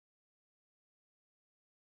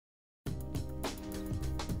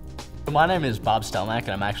My name is Bob Stelmack, and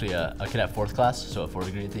I'm actually a cadet 4th class, so a 4th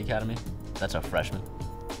degree at the academy. That's a freshman.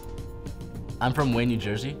 I'm from Wayne, New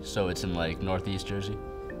Jersey, so it's in like northeast Jersey.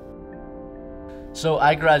 So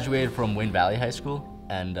I graduated from Wayne Valley High School,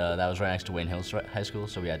 and that was right next to Wayne Hills High School,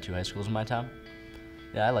 so we had 2 high schools in my town.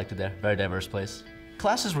 Yeah, I liked it there. Very diverse place.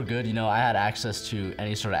 Classes were good, you know, I had access to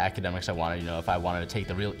any sort of academics I wanted. You know, if I wanted to take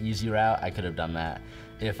the real easy route, I could have done that.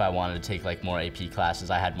 If I wanted to take like more AP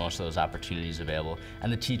classes, I had most of those opportunities available.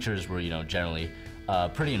 And the teachers were, you know, generally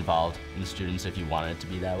pretty involved in the students if you wanted it to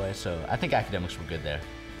be that way. So I think academics were good there.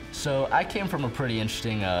 So I came from a pretty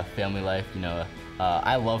interesting family life, you know.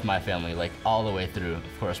 I love my family, like all the way through.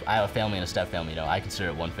 Of course, I have a family and a step-family, you know, I consider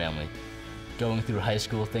it one family. Going through high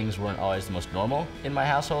school, things weren't always the most normal in my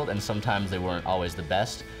household, and sometimes they weren't always the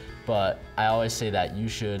best, but I always say that you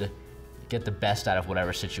should get the best out of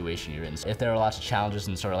whatever situation you're in. If there are lots of challenges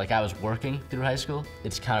and sort of like I was working through high school,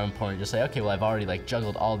 it's kind of important to say, okay, well, I've already like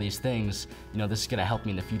juggled all these things, you know, this is gonna help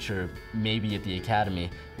me in the future, maybe at the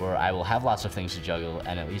academy, where I will have lots of things to juggle,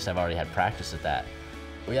 and at least I've already had practice at that.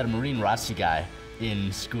 We had a Marine ROTC guy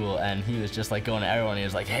in school, and he was just like going to everyone. He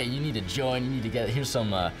was like, hey, you need to join, you need to get, here's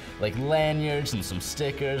some like lanyards and some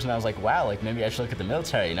stickers. And I was like, wow, like maybe I should look at the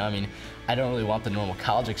military, you know? I mean, I don't really want the normal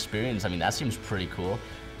college experience. I mean, that seems pretty cool.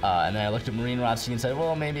 And then I looked at Marine ROTC and said,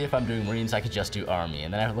 well, maybe if I'm doing Marines, I could just do Army.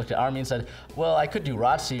 And then I looked at Army and said, well, I could do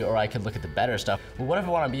ROTC, or I could look at the better stuff. Well, what if I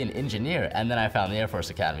want to be an engineer? And then I found the Air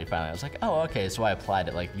Force Academy finally. I was like, oh, okay, so I applied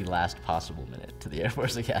at like the last possible minute to the Air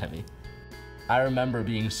Force Academy. I remember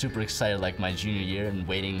being super excited like my junior year and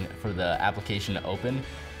waiting for the application to open,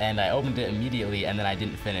 and I opened it immediately, and then I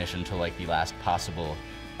didn't finish until like the last possible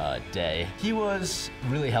day. He was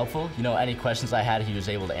really helpful. You know, any questions I had he was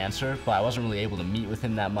able to answer, but I wasn't really able to meet with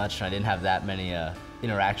him that much, and I didn't have that many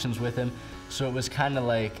interactions with him. So it was kind of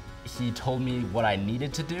like he told me what I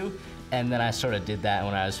needed to do, and then I sort of did that, and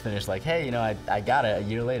when I was finished, like, hey, you know, I got it a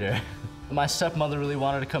year later. My stepmother really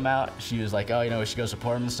wanted to come out. She was like, oh, you know, we should go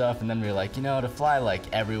support him and stuff. And then we were like, you know, to fly like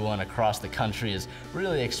everyone across the country is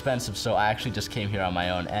really expensive. So I actually just came here on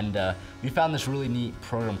my own. And we found this really neat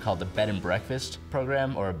program called the Bed and Breakfast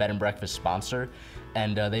program, or a Bed and Breakfast sponsor.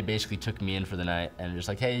 And they basically took me in for the night and just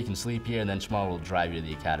like, hey, you can sleep here, and then tomorrow we'll drive you to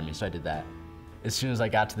the academy. So I did that. As soon as I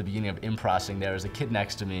got to the beginning of improsing, there was a kid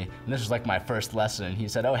next to me, and this was like my first lesson, and he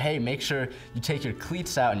said, oh, hey, make sure you take your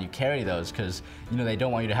cleats out and you carry those, because, you know, they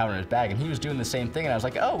don't want you to have it in his bag. And he was doing the same thing, and I was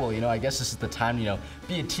like, oh, well, you know, I guess this is the time, you know,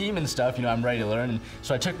 be a team and stuff, you know, I'm ready to learn. And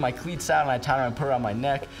so I took my cleats out, and I tied them and put it around my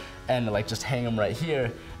neck, and like just hang them right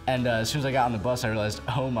here. And as soon as I got on the bus, I realized,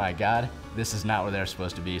 oh my God, this is not where they're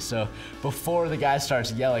supposed to be. So before the guy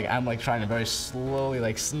starts yelling, I'm like trying to very slowly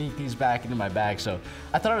like sneak these back into my bag. So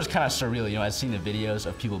I thought it was kind of surreal. You know, I'd seen the videos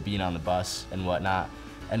of people being on the bus and whatnot.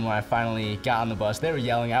 And when I finally got on the bus, they were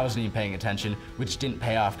yelling. I wasn't even paying attention, which didn't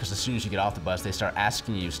pay off, because as soon as you get off the bus, they start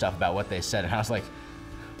asking you stuff about what they said. And I was like,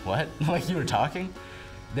 what? Like, you were talking?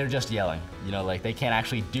 They're just yelling, you know, like they can't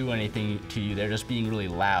actually do anything to you. They're just being really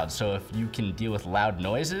loud. So if you can deal with loud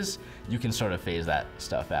noises, you can sort of phase that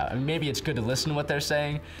stuff out. I mean, maybe it's good to listen to what they're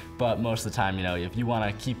saying, but most of the time, you know, if you want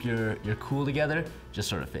to keep your cool together, just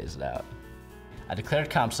sort of phase it out. I declared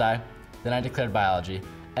comp sci, then I declared biology,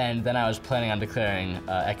 and then I was planning on declaring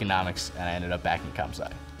economics, and I ended up back in comp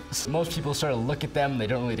sci. Most people sort of look at them, they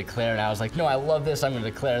don't really declare, and I was like, no, I love this, I'm going to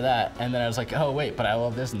declare that. And then I was like, oh wait, but I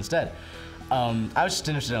love this instead. I was just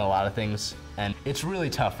interested in a lot of things, and it's really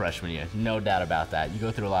tough freshman year, no doubt about that. You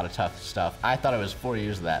go through a lot of tough stuff. I thought it was 4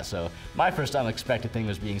 years of that, so my first unexpected thing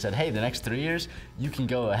was being said, hey, the next 3 years, you can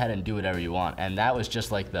go ahead and do whatever you want. And that was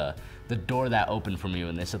just like the door that opened for me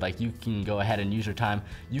when they said, like, you can go ahead and use your time.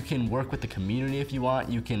 You can work with the community if you want.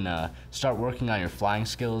 You can start working on your flying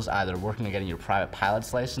skills, either working on getting your private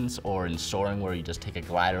pilot's license or in soaring, where you just take a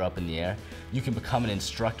glider up in the air. You can become an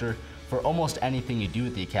instructor for almost anything you do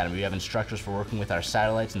at the academy. We have instructors for working with our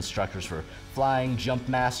satellites, instructors for flying, jump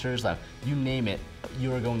masters, you name it,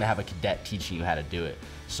 you are going to have a cadet teaching you how to do it.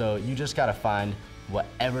 So you just gotta find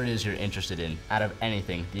whatever it is you're interested in out of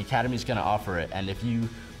anything. The academy's gonna offer it, and if you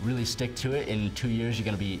really stick to it, in 2 years you're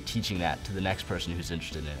gonna be teaching that to the next person who's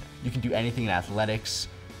interested in it. You can do anything in athletics,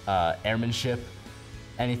 airmanship,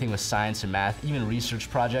 anything with science and math, even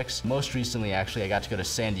research projects. Most recently, actually, I got to go to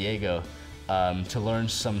San Diego to learn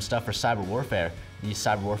some stuff for cyber warfare. The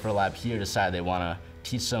cyber warfare lab here decided they want to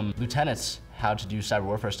teach some lieutenants how to do cyber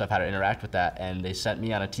warfare stuff, how to interact with that, and they sent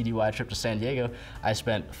me on a TDY trip to San Diego. I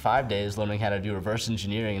spent 5 days learning how to do reverse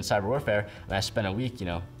engineering in cyber warfare, and I spent a week, you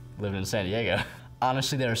know, living in San Diego.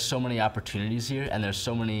 Honestly, there are so many opportunities here, and there's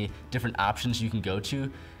so many different options you can go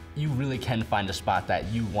to. You really can find a spot that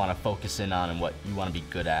you want to focus in on and what you want to be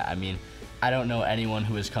good at. I mean, I don't know anyone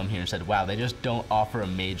who has come here and said, wow, they just don't offer a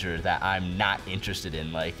major that I'm not interested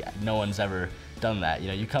in. Like, no one's ever done that. You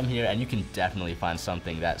know, you come here and you can definitely find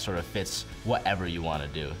something that sort of fits whatever you want to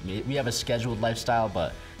do. I mean, we have a scheduled lifestyle,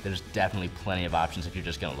 but there's definitely plenty of options if you're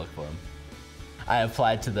just gonna look for them. I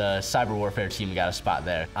applied to the cyber warfare team and got a spot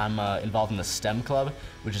there. I'm involved in the STEM club,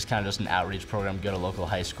 which is kind of just an outreach program. Go to local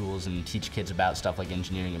high schools and teach kids about stuff like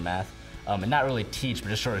engineering and math. And not really teach, but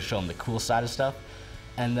just sort of show them the cool side of stuff.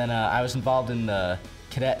 And then I was involved in the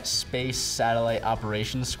Cadet Space Satellite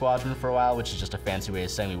Operations Squadron for a while, which is just a fancy way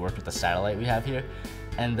of saying we worked with the satellite we have here.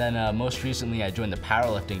 And then most recently I joined the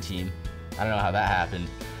powerlifting team. I don't know how that happened.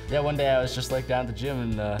 Yeah, one day I was just like down at the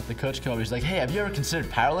gym and the coach came over, he's like, hey, have you ever considered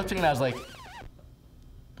powerlifting? And I was like,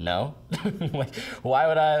 no. Like, why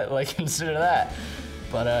would I like consider that?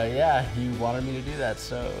 But yeah, he wanted me to do that,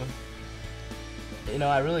 so. You know,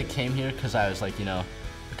 I really came here because I was like, you know,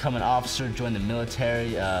 become an officer, join the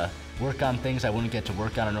military, work on things I wouldn't get to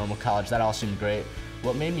work on in a normal college. That all seemed great.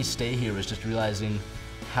 What made me stay here was just realizing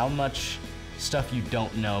how much stuff you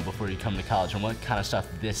don't know before you come to college and what kind of stuff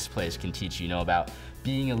this place can teach you, you know, about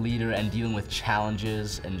being a leader and dealing with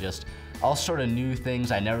challenges and just all sort of new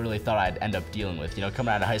things I never really thought I'd end up dealing with. You know,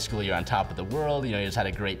 coming out of high school, you're on top of the world, you know, you just had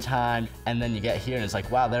a great time, and then you get here and it's like,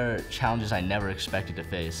 wow, there are challenges I never expected to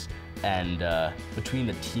face. And between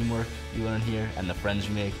the teamwork you learn here and the friends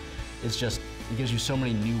you make, it's just, it gives you so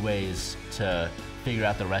many new ways to figure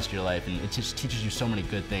out the rest of your life, and it just teaches you so many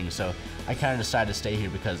good things. So I kind of decided to stay here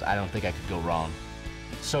because I don't think I could go wrong.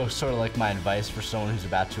 So sort of like my advice for someone who's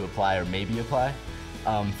about to apply or maybe apply,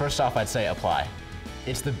 first off, I'd say apply.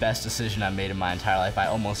 It's the best decision I've made in my entire life. I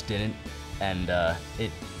almost didn't, and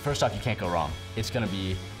first off, you can't go wrong. It's gonna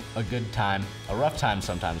be a good time, a rough time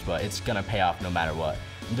sometimes, but it's gonna pay off no matter what.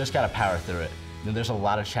 You just gotta power through it. You know, there's a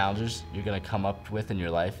lot of challenges you're gonna come up with in your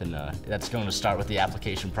life, and that's going to start with the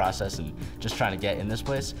application process and just trying to get in this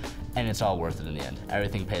place, and it's all worth it in the end.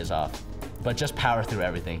 Everything pays off. But just power through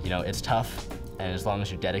everything. You know, it's tough, and as long as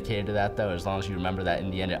you're dedicated to that though, as long as you remember that in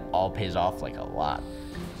the end it all pays off like a lot.